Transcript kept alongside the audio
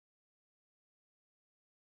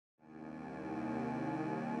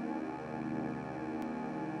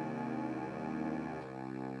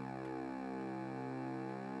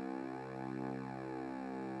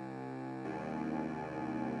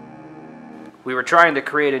We were trying to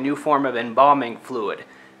create a new form of embalming fluid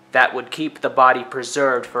that would keep the body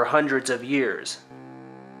preserved for hundreds of years.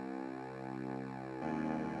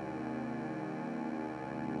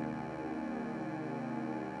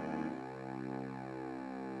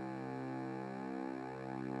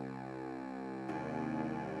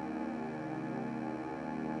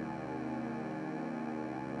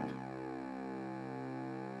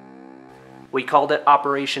 We called it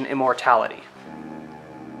Operation Immortality.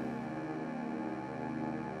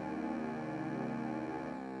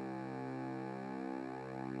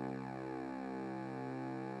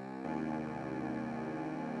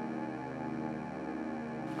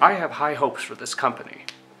 I have high hopes for this company.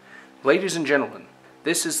 Ladies and gentlemen,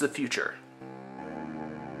 this is the future.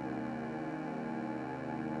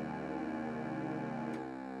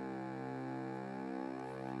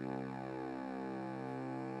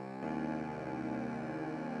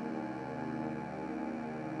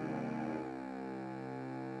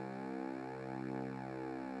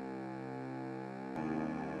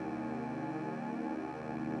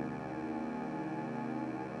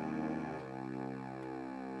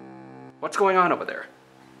 What's going on over there?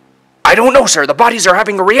 I don't know, sir. The bodies are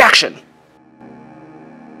having a reaction.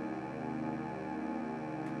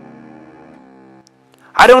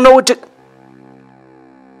 I don't know what to...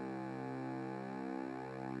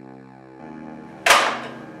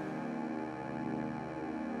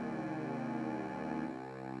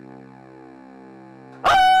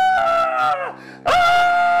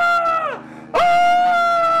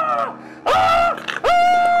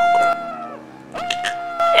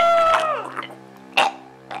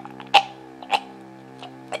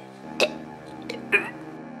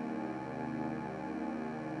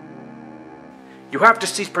 You have to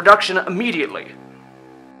cease production immediately.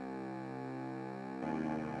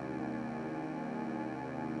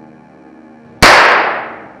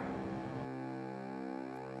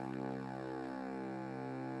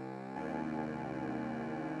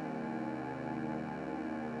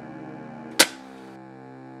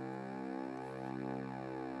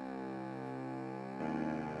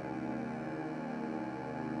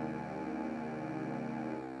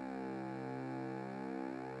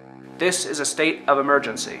 This is a state of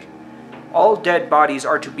emergency. All dead bodies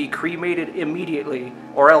are to be cremated immediately,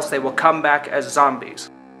 or else they will come back as zombies.